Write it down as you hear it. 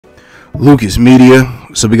Lucas Media.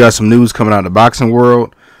 So we got some news coming out of the boxing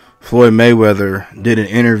world. Floyd Mayweather did an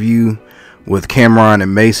interview with Cameron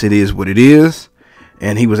and Mace. It is what it is.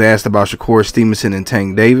 And he was asked about Shakur Stevenson and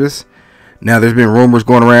Tank Davis. Now, there's been rumors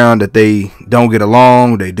going around that they don't get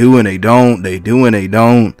along. They do and they don't. They do and they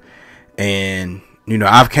don't. And, you know,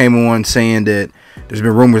 I've came on saying that there's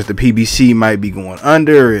been rumors the PBC might be going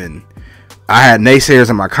under. And I had naysayers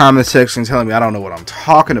in my comment section telling me I don't know what I'm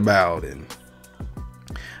talking about. And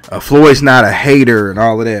Floyd's not a hater and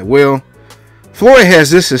all of that. Well, Floyd has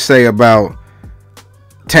this to say about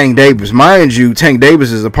Tank Davis. Mind you, Tank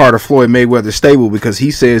Davis is a part of Floyd Mayweather's stable because he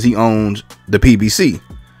says he owns the PBC.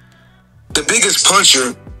 The biggest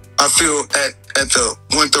puncher, I feel, at the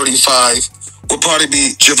 135 would probably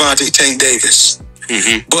be Tank Davis.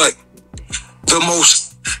 Mm-hmm. But the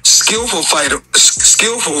most skillful fighter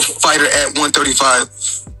at 135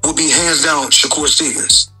 would be hands down Shakur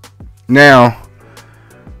Stevens. Now,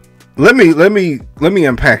 let me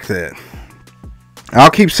unpack that. I'll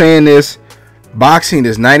keep saying this. Boxing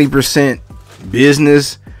is 90%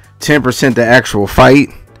 business, 10% the actual fight.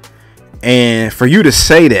 And for you to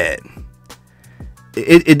say that,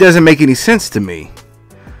 it doesn't make any sense to me.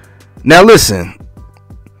 Now listen,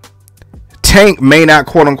 Tank may not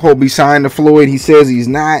quote unquote be signed to Floyd. He says he's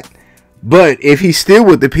not. But if he's still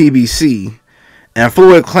with the PBC and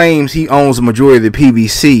Floyd claims he owns the majority of the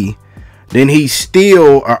PBC, then he's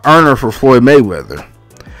still an earner for Floyd Mayweather.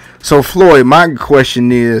 So Floyd, my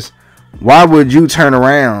question is, why would you turn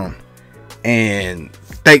around and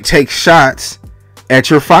take shots at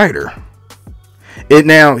your fighter?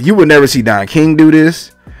 Now, you would never see Don King do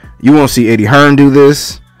this. You won't see Eddie Hearn do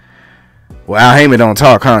this. Well, Al Heyman don't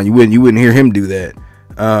talk, huh? You wouldn't hear him do that.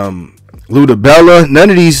 Lou DiBella, none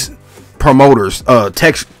of these promoters,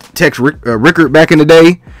 Tex Rickard back in the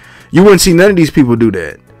day, you wouldn't see none of these people do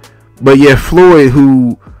that. But yet Floyd,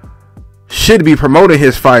 who should be promoting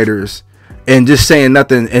his fighters and just saying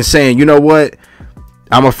nothing and saying, you know what,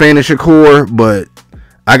 I'm a fan of Shakur, but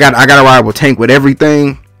I got to ride with Tank with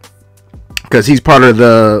everything because he's part of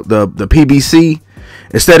the PBC.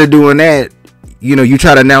 Instead of doing that, you know, you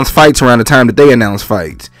try to announce fights around the time that they announce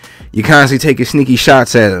fights. You constantly taking sneaky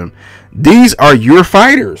shots at them. These are your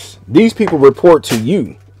fighters. These people report to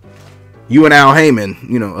you. You and Al Heyman,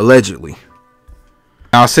 you know, allegedly.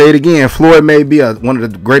 I'll say it again. Floyd may be one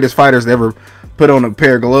of the greatest fighters to ever put on a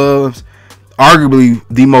pair of gloves. Arguably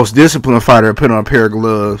the most disciplined fighter to put on a pair of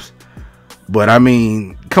gloves. But I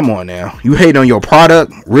mean, come on now. You hate on your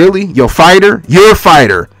product? Really? Your fighter? Your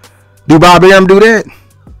fighter. Do Bob Arum do that?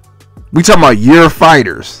 We talking about your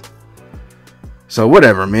fighters. So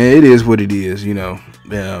whatever, man. It is what it is, you know.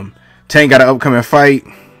 Tank got an upcoming fight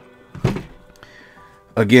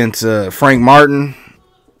against Frank Martin.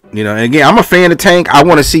 You know, and again, I'm a fan of Tank. I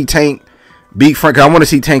want to see Tank beat Frank. I want to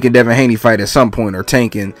see Tank and Devin Haney fight at some point, or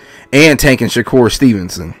Tank and Shakur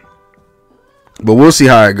Stevenson. But we'll see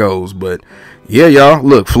how it goes. But yeah, y'all,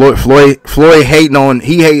 look, Floyd hating on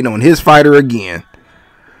his fighter again.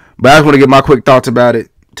 But I just want to get my quick thoughts about it.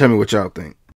 Tell me what y'all think.